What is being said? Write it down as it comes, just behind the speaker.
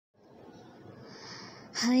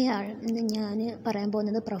Hi ആൾ ഇന്ന് ഞാൻ പറയാൻ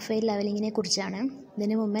പോകുന്നത് പ്രൊഫൈൽ ലെവലിങ്ങിനെ കുറിച്ചാണ്.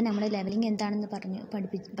 ഇതിന് മുമ്പേ നമ്മൾ ലെവലിംഗ് എന്താണെന്ന്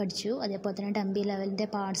പഠിച്ചു. അതേപോലെ തന്നെ ഡംബി ലെവലിൻ്റെ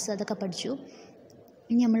പാർട്സ് അതൊക്കെ പഠിച്ചു.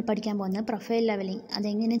 ഇനി നമ്മൾ പഠിക്കാൻ പോകുന്നത് പ്രൊഫൈൽ ലെവലിംഗ്.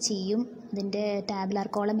 അതെങ്ങനെ ചെയ്യും, അതിൻ്റെ ടാബുലാർ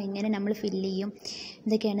കോളം എങ്ങനെ നമ്മൾ ഫില്ല് ചെയ്യും,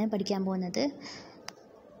 ഇതൊക്കെയാണ് പഠിക്കാൻ പോകുന്നത്.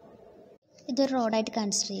 ഇതൊരു റോഡായിട്ട്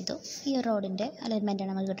കൺസിഡർ ചെയ്തു. ഈ റോഡിൻ്റെ അലൈൻമെൻറ്റാണ്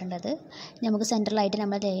നമുക്ക് കിട്ടേണ്ടത്. നമുക്ക് സെൻട്രലായിട്ട്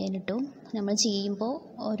നമ്മൾ ലൈൻ ഇട്ടു. നമ്മൾ ചെയ്യുമ്പോൾ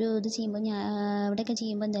ഇവിടെയൊക്കെ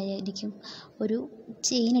ചെയ്യുമ്പോൾ എന്തായിരിക്കും, ഒരു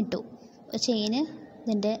ചെയിൻ ഇട്ടു. ചെയിന്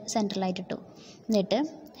ഇതിൻ്റെ സെൻട്രലായിട്ട് ഇട്ടു. എന്നിട്ട്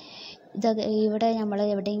ഇവിടെ നമ്മൾ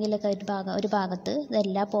എവിടെയെങ്കിലുമൊക്കെ ഒരു ഭാഗത്ത്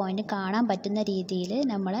ഇതെല്ലാ പോയിൻറ്റും കാണാൻ പറ്റുന്ന രീതിയിൽ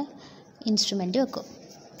നമ്മൾ ഇൻസ്ട്രുമെൻറ്റ് വെക്കും.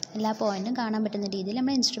 എല്ലാ പോയിൻറ്റും കാണാൻ പറ്റുന്ന രീതിയിൽ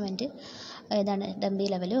നമ്മൾ ഇൻസ്ട്രുമെൻറ്റ് ഡംബി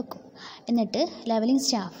ലെവൽ വെക്കും. എന്നിട്ട് levelling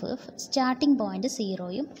starting point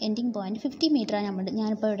 0യും ending point 50 മീറ്ററാണ്.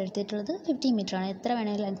 ഞാനിപ്പോൾ ഇവിടെ എടുത്തിട്ടുള്ളത് 50 മീറ്ററാണ്. എത്ര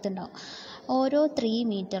വേണമെങ്കിലും ലെങ്ത് ഉണ്ടാവും. ഓരോ 3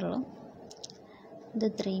 മീറ്ററിലും ഇത്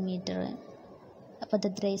 3 മീറ്റർ, അപ്പോൾ ഇത്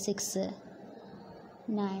 3 6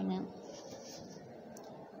 9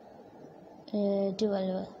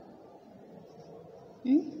 12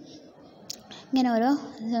 ഇങ്ങനെ ഓരോ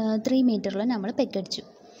 3 മീറ്ററിലും നമ്മൾ പെക്കടിച്ചു.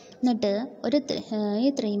 എന്നിട്ട് ഈ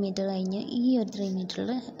 3 മീറ്റർ കഴിഞ്ഞ് ഈ ഒരു 3 മീറ്ററിൽ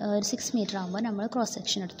ഒരു 6 മീറ്റർ ആകുമ്പോൾ നമ്മൾ ക്രോസ്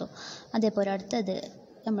സെക്ഷൻ എടുത്തു. അതേപോലെ അടുത്തത്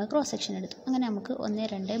നമ്മൾ ക്രോസ് സെക്ഷൻ എടുത്തു. അങ്ങനെ നമുക്ക് 1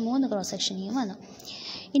 2 3 ക്രോസ് സെക്ഷനിങ്ങും വന്നു.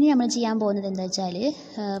 ഇനി നമ്മൾ ചെയ്യാൻ പോകുന്നത് എന്താ വെച്ചാൽ,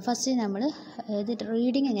 ഫസ്റ്റ് നമ്മൾ ഇത്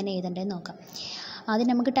റീഡിങ് എങ്ങനെ എഴുതേണ്ടതെന്ന് നോക്കാം. ആദ്യം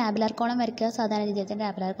നമുക്ക് ടാബുലാർ കോളം വരയ്ക്കുക, സാധാരണ രീതിയിൽ തന്നെ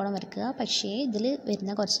ടാബുലാർ കോളം വരയ്ക്കുക. പക്ഷേ ഇതിൽ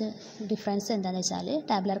വരുന്ന കുറച്ച് ഡിഫറൻസ് എന്താണെന്ന് വെച്ചാൽ,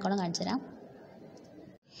 ടാബുലാർ കോളം കാണിച്ചു തരാം.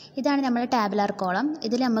 ഇതാണ് നമ്മുടെ ടാബുലാർ കോളം.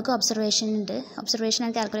 ഇതിൽ നമുക്ക് ഒബ്സർവേഷൻ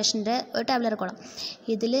ആൻഡ് കാൽക്കുലേഷൻ്റെ ഒരു ടാബുലാർ കോളം.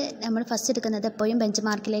 ഇതിൽ നമ്മൾ ഫസ്റ്റ് എടുക്കുന്നത് എപ്പോഴും ബെഞ്ച്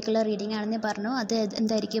മാർക്കിലേക്കുള്ള റീഡിംഗ് ആണെന്ന് പറഞ്ഞു. അത്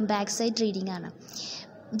എന്തായിരിക്കും, ബാക്ക് സൈഡ് റീഡിംഗ് ആണ്.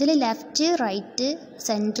 ഇതിൽ ലെഫ്റ്റ്, റൈറ്റ്,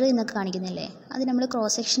 സെൻറ്റർ എന്നൊക്കെ കാണിക്കുന്നില്ലേ, അത് നമ്മൾ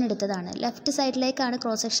ക്രോസ് സെക്ഷൻ എടുത്തതാണ്. ലെഫ്റ്റ് സൈഡിലേക്കാണ്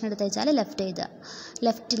ക്രോസ് സെക്ഷൻ എടുത്തത് വെച്ചാൽ ലെഫ്റ്റ് എഴുതുക,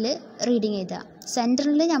 ലെഫ്റ്റിൽ റീഡിങ് എഴുതുക.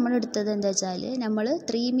 സെൻറ്ററിൽ നമ്മൾ എടുത്തത് എന്താ വെച്ചാൽ, നമ്മൾ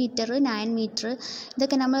 3 മീറ്റർ 9 മീറ്റർ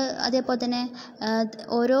ഇതൊക്കെ നമ്മൾ അതേപോലെ തന്നെ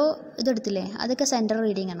ഓരോ ഇതെടുത്തില്ലേ, അതൊക്കെ സെൻറ്റർ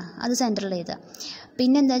റീഡിംഗ് ആണ്. അത് സെൻറ്ററിൽ എഴുതുക.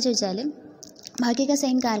 പിന്നെ എന്താണെന്ന് ചോദിച്ചാൽ ബാക്കിയൊക്കെ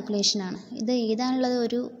സെയിം കാൽക്കുലേഷനാണ്. ഇത് എഴുതാനുള്ളത്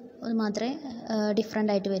ഒരു മാത്രമേ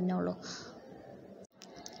ഡിഫറെൻ്റ് ആയിട്ട് വരുന്നുള്ളൂ.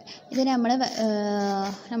 ഇത്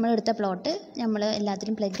നമ്മളെടുത്ത പ്ലോട്ട് നമ്മൾ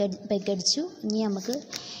എല്ലാത്തിനും പ്ലഗ് അടിച്ചു. ഇനി നമുക്ക്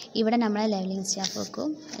ഇവിടെ നമ്മളെ ലെവലിംഗ് സ്റ്റാഫ് വെക്കും.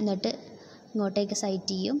 എന്നിട്ട് ഇങ്ങോട്ടേക്ക് സൈറ്റ്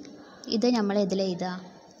ചെയ്യും. ഇത് നമ്മൾ ഇതിൽ എഴുതുക.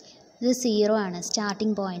 ഇത് 0 ആണ്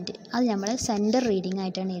സ്റ്റാർട്ടിംഗ് പോയിൻറ്റ്. അത് നമ്മൾ സെൻറ്റർ റീഡിംഗ്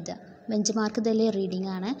ആയിട്ടാണ് എഴുതുക. ബെഞ്ച് മാർക്ക് ഇതിൽ റീഡിംഗ്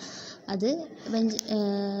ആണ്. അത്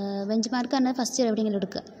ബെഞ്ച് മാർക്ക് പറഞ്ഞാൽ ഫസ്റ്റ് എവിടെയെങ്കിലും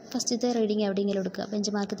എടുക്കുക, ഫസ്റ്റത്തെ റീഡിങ് എവിടെയെങ്കിലും എടുക്കുക.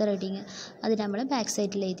 ബെഞ്ച് മാർക്കത്തെ റീഡിങ് അത് നമ്മൾ ബാക്ക്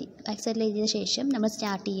സൈഡിൽ എഴുതിയ ശേഷം നമ്മൾ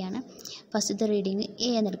സ്റ്റാർട്ട് ചെയ്യാണ്. ഫസ്റ്റത്തെ റീഡിങ് എ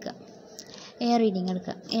എന്നെടുക്കുക, എ റീഡിങ്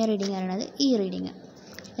എടുക്കുക. എ റീഡിങ് പറയുന്നത് ഈ റീഡിങ്.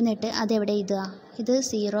 എന്നിട്ട് അതെവിടെ എഴുതുക, ഇത്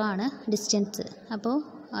 0 ആണ് ഡിസ്റ്റൻസ്, അപ്പോൾ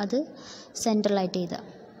അത് സെൻട്രലായിട്ട് എഴുതുക.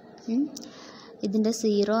 ഇതിൻ്റെ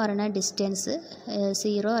 0 പറയുന്ന ഡിസ്റ്റൻസ്,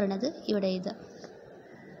 0 പറയണത് ഇവിടെ എഴുതുക.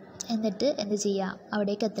 എന്നിട്ട് എന്ത് ചെയ്യുക,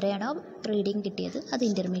 അവിടേക്ക് എത്രയാണോ റീഡിങ് കിട്ടിയത് അത്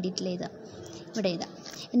ഇൻ്റർമീഡിയറ്റിൽ എഴുതാം, ഇവിടെ എഴുതാം.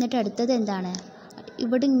 എന്നിട്ട് അടുത്തത് എന്താണ്,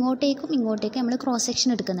 ഇവിടെ ഇങ്ങോട്ടേക്കും നമ്മൾ ക്രോസ് സെക്ഷൻ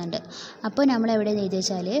എടുക്കുന്നുണ്ട്. അപ്പോൾ നമ്മൾ എവിടെ എഴുതി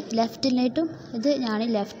വെച്ചാൽ ലെഫ്റ്റിലായിട്ടും, ഇത് ഞാൻ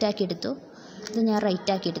ലെഫ്റ്റ് ആക്കി എടുത്തു, ഇത് ഞാൻ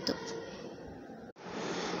റൈറ്റ് ആക്കി എടുത്തു.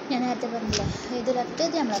 ഞാൻ നേരത്തെ പറഞ്ഞില്ല, ഇത് ലെഫ്റ്റ്,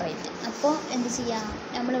 ഇത് നമ്മൾ റൈറ്റ്. അപ്പോൾ എന്ത് ചെയ്യാം,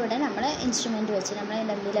 നമ്മളിവിടെ നമ്മളെ ഇൻസ്ട്രുമെൻറ്റ് വെച്ച് നമ്മൾ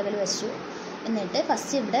ഡംബി ലെവൽ വെച്ചു. എന്നിട്ട്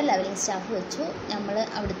ഫസ്റ്റ് ഇവിടെ ലെവലിംഗ് സ്റ്റാഫ് വെച്ചു. നമ്മൾ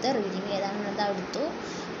അവിടുത്തെ റീഡിങ് ഏതാണെന്നത് എടുത്തു.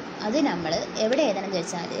 അത് നമ്മൾ എവിടെ എഴുതണമെന്ന്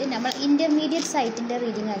വെച്ചാൽ, നമ്മൾ ഇൻ്റർമീഡിയറ്റ് സൈറ്റിൻ്റെ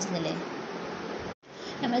റീഡിങ് കാണിച്ചില്ലേ,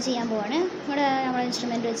 നമ്മൾ ചെയ്യാൻ പോവാണ്. ഇവിടെ നമ്മൾ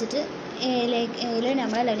ഇൻസ്ട്രുമെൻറ്റ് വെച്ചിട്ട് എയിൽ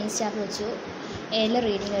നമ്മൾ ലെവലിംഗ് സ്റ്റാഫ് വെച്ചു. എയിൽ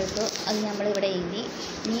റീഡിങ് എടുത്തു. അത് നമ്മൾ ഇവിടെ എഴുതി.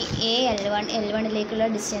 ഇനി L1ലേക്കുള്ള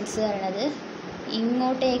ഡിസ്റ്റൻസ് പറയണത്,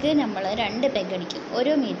 ഇങ്ങോട്ടേക്ക് നമ്മൾ 2 പെഗ് അടിക്കും.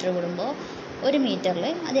 1 മീറ്റർ കൂടുമ്പോൾ 1 മീറ്ററിൽ,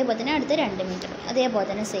 അതേപോലെ തന്നെ അടുത്ത 2 മീറ്റർ, അതേപോലെ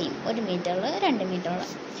തന്നെ സെയിം 1 മീറ്ററിൽ 2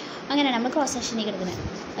 മീറ്ററോളം, അങ്ങനെ നമ്മൾ ക്രോസ് സെക്ഷനിലേക്ക് എടുക്കുന്നത്.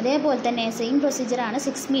 അതേപോലെ തന്നെ സെയിം പ്രൊസീജിയറാണ്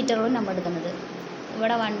 6 മീറ്ററിലും നമ്മൾ എടുക്കുന്നത്.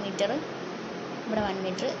 ഇവിടെ 1 മീറ്റർ, ഇവിടെ 1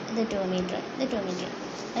 മീറ്റർ, ഇത് 2 മീറ്റർ, ഇത് 2 മീറ്റർ.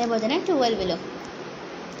 അതേപോലെ തന്നെ 12ലും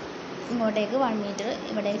ഇങ്ങോട്ടേക്ക് 1 മീറ്റർ,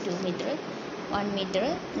 ഇവിടെ 2 മീറ്റർ, 1 മീറ്റർ,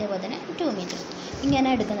 അതേപോലെ തന്നെ 2 മീറ്റർ, ഇങ്ങനെ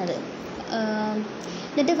എടുക്കുന്നത്.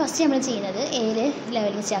 എന്നിട്ട് ഫസ്റ്റ് നമ്മൾ ചെയ്യുന്നത് എയിൽ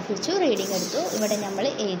ലെവലിംഗ് സ്റ്റാഫ് വെച്ചു, റീഡിങ് എടുത്തു, ഇവിടെ നമ്മൾ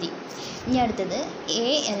എഴുതി. ഇനി അടുത്തത്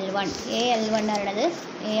L1 അറിയണത്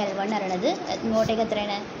ഇങ്ങോട്ടേക്ക്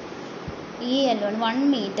എത്രയാണ്, ഈ L1 1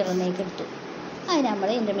 മീറ്ററിലേക്ക് എടുത്തു. അത് നമ്മൾ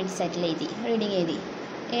ഇൻ്റർമീഡിയറ്റ് സൈറ്റിൽ എഴുതി, റീഡിങ് എഴുതി.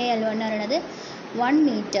 L1 അറിയണത് 1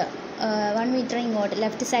 മീറ്റർ ഇങ്ങോട്ട്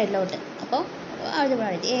ലെഫ്റ്റ് സൈഡിലോട്ട്. അപ്പോൾ അത്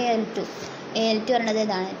എഴുതി. AL2 പറയണത്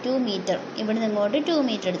ഇതാണ് 2 മീറ്റർ, ഇവിടെ നിന്ന് ഇങ്ങോട്ട് 2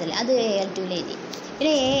 മീറ്റർ എടുത്തില്ല, അത് AL2 എഴുതി.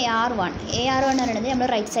 പിന്നെ AR1 പറയണത് നമ്മൾ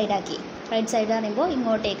റൈറ്റ് സൈഡാക്കി. റൈറ്റ് സൈഡ് പറയുമ്പോൾ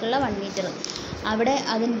ഇങ്ങോട്ടേക്കുള്ള 1 മീറ്റർ അവിടെ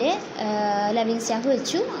അതിൻ്റെ ലെവലിംഗ് സ്റ്റാഫ്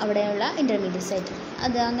വെച്ചു, അവിടെയുള്ള ഇൻ്റർമീഡിയറ്റ് സൈറ്റ്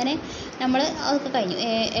അത് അങ്ങനെ നമ്മൾ അതൊക്കെ കഴിഞ്ഞു.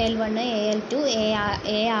 AL1 AL2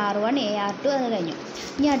 AR1 AR2 അത് കഴിഞ്ഞു.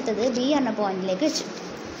 ഇനി അടുത്തത് B എന്ന പോയിന്റിലേക്ക് വെച്ചു.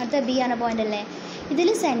 അടുത്ത B എന്ന പോയിൻ്റ് അല്ലേ, ഇതിൽ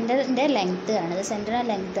സെൻറ്ററിൻ്റെ ലെങ്ത്ത് ആണത്. സെൻറ്ററിൻ്റെ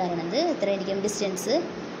ലെങ്ത്ത് പറയുന്നത് എത്രയായിരിക്കും? ഡിസ്റ്റൻസ്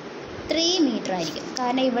 3 മീറ്റർ ആയിരിക്കും.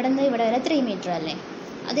 കാരണം ഇവിടെ നിന്ന് ഇവിടെ വരെ 3 മീറ്റർ അല്ലേ,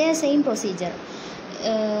 അതേ സെയിം പ്രൊസീജിയർ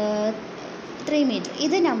 3 മീറ്റർ.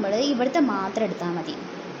 ഇത് നമ്മൾ ഇവിടുത്തെ മാത്രം എടുത്താൽ മതി.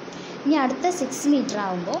 ഇനി അടുത്ത 6 മീറ്റർ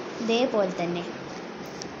ആകുമ്പോൾ ഇതേപോലെ തന്നെ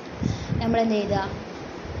നമ്മൾ എന്ത് ചെയ്യുക?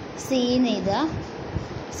 സീന്ന് എഴുതുക.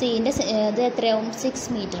 സീൻ്റെ ഇത് എത്രയാവും? 6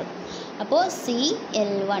 മീറ്റർ. അപ്പോൾ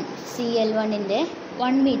CL1ൻ്റെ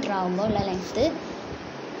 1 മീറ്റർ ആകുമ്പോൾ ഉള്ള length,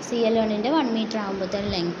 CL1ൻ്റെ 1 metre ആകുമ്പോഴത്തെ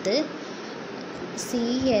length,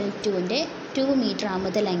 CL2ൻ്റെ 2 metre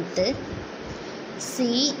ആകുമ്പോഴത്തെ length,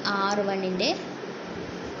 CR1ൻ്റെ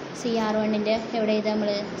എവിടെ ചെയ്താൽ നമ്മൾ?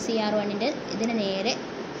 CR1ൻ്റെ ഇതിന് നേരെ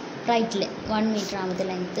റൈറ്റിൽ 1 മീറ്റർ ആകുമ്പോഴത്തെ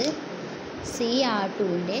ലെങ്ത്ത്,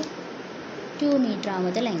 CR2ൻ്റെ 2 മീറ്റർ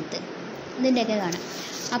ആകുമ്പോഴത്തെ ലെങ്ത്ത്. ഇതിൻ്റെയൊക്കെ കാണാം.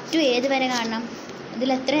 അപ് ടു ഏത് വരെ കാണണം? ഇതിൽ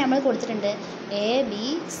എത്ര നമ്മൾ കൊടുത്തിട്ടുണ്ട്?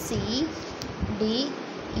 ABCDEF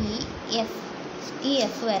ഈ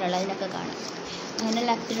F വരെയുള്ള അതിനൊക്കെ കാണാം. അങ്ങനെ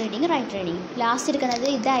left reading right reading. Last എടുക്കുന്നത്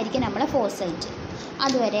ഇതായിരിക്കും നമ്മളെ ഫോർ സൈറ്റ്.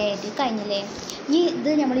 അതുവരെ ആയിട്ട് കഴിഞ്ഞില്ലേ? ഇനി ഇത്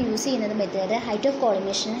നമ്മൾ യൂസ് ചെയ്യുന്നത് മെത്തേഡ് ഹൈറ്റ് ഓഫ്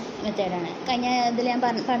കോർഡിനേഷൻ മെത്തേഡാണ്. കഴിഞ്ഞ ഇതിൽ ഞാൻ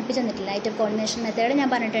പഠിപ്പിച്ചു തന്നിട്ടില്ല. ഹൈറ്റ് ഓഫ് കോർഡിനേഷൻ മെത്തേഡ് ഞാൻ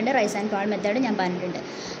പറഞ്ഞിട്ടുണ്ട്, റൈസ് ആൻഡ് ഫാൾ മെത്തേഡ് ഞാൻ പറഞ്ഞിട്ടുണ്ട്.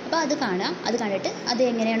 അപ്പോൾ അത് കാണാം. അത് കണ്ടിട്ട് അത്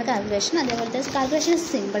എങ്ങനെയാണ് കാൽക്കുലേഷൻ, അതേപോലത്തെ കാൽക്കുലേഷൻ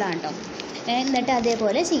സിമ്പിളാണ് കേട്ടോ. എന്നിട്ട്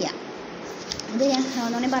അതേപോലെ ചെയ്യാം. ഇത് ഞാൻ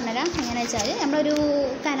ഒന്നുകൂടി പറഞ്ഞുതരാം. എങ്ങനെയാണെന്ന് വെച്ചാൽ നമ്മളൊരു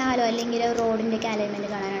കനാലോ അല്ലെങ്കിൽ റോഡിൻ്റെയൊക്കെ അലൈൻമെൻറ്റ്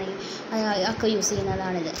കാണാനാണെങ്കിൽ ഒക്കെ യൂസ്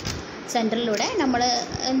ചെയ്യുന്നതാണിത്. സെൻറ്ററിലൂടെ നമ്മൾ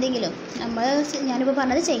എന്തെങ്കിലും ഞാനിപ്പോൾ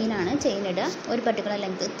പറഞ്ഞത് ചെയിനാണ്. ചെയിൻ ഇടുക, ഒരു പർട്ടിക്കുലർ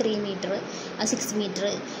ലെങ്ത്ത് 3 മീറ്റർ, 6 മീറ്റർ,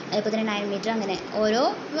 അതേപോലെ തന്നെ 9 മീറ്റർ, അങ്ങനെ ഓരോ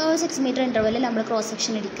 6 മീറ്റർ ഇൻ്റർവെല്ലിൽ നമ്മൾ ക്രോസ്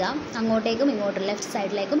സെക്ഷൻ എടുക്കുക. അങ്ങോട്ടേക്കും ഇങ്ങോട്ടും ലെഫ്റ്റ്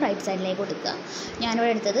സൈഡിലേക്കും റൈറ്റ് സൈഡിലേക്കും എടുക്കുക.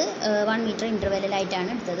 ഞാനിവിടെ എടുത്തത് 1 മീറ്റർ ഇൻ്റർവെല്ലിലായിട്ടാണ്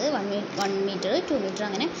എടുത്തത്. 1 മീറ്റർ 2 മീറ്റർ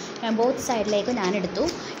അങ്ങനെ ബോത്ത് സൈഡിലേക്കും ഞാൻ എടുത്തു.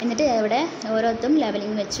 എന്നിട്ട് ഇവിടെ ഓരോരുത്തരും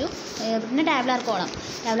ലെവലിംഗ് വെച്ചു. പിന്നെ ടാബ്ലർ കോളം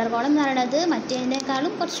എന്ന് പറയുന്നത്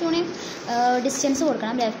മറ്റേതിനേക്കാളും കുറച്ചുകൂടി ഡിസ്റ്റൻസ്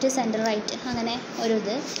കൊടുക്കണം. ലെഫ്റ്റ് സെൻറ്റർ റൈറ്റ് അങ്ങനെ ഒരു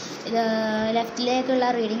ഇത് ലെഫ്റ്റിലേക്കുള്ള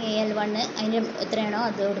റീഡിങ് AL1 അതിൻ്റെ എത്രയാണോ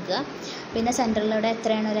അത് കൊടുക്കുക. പിന്നെ സെൻറ്ററിലൂടെ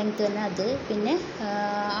എത്രയാണോ ലെങ്ത്ത് വരുന്നത് അത്. പിന്നെ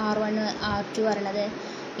R1 R2 പറയണത്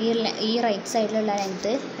ഈ റൈറ്റ് സൈഡിലുള്ള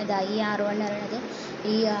ലെങ്ത്ത് ഇതാ. ഈ R1 പറയണത്,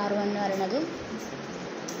 ഈ R1 പറയണത്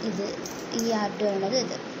ഇത്, ഈ R2 പറയണത്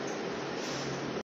ഇത്.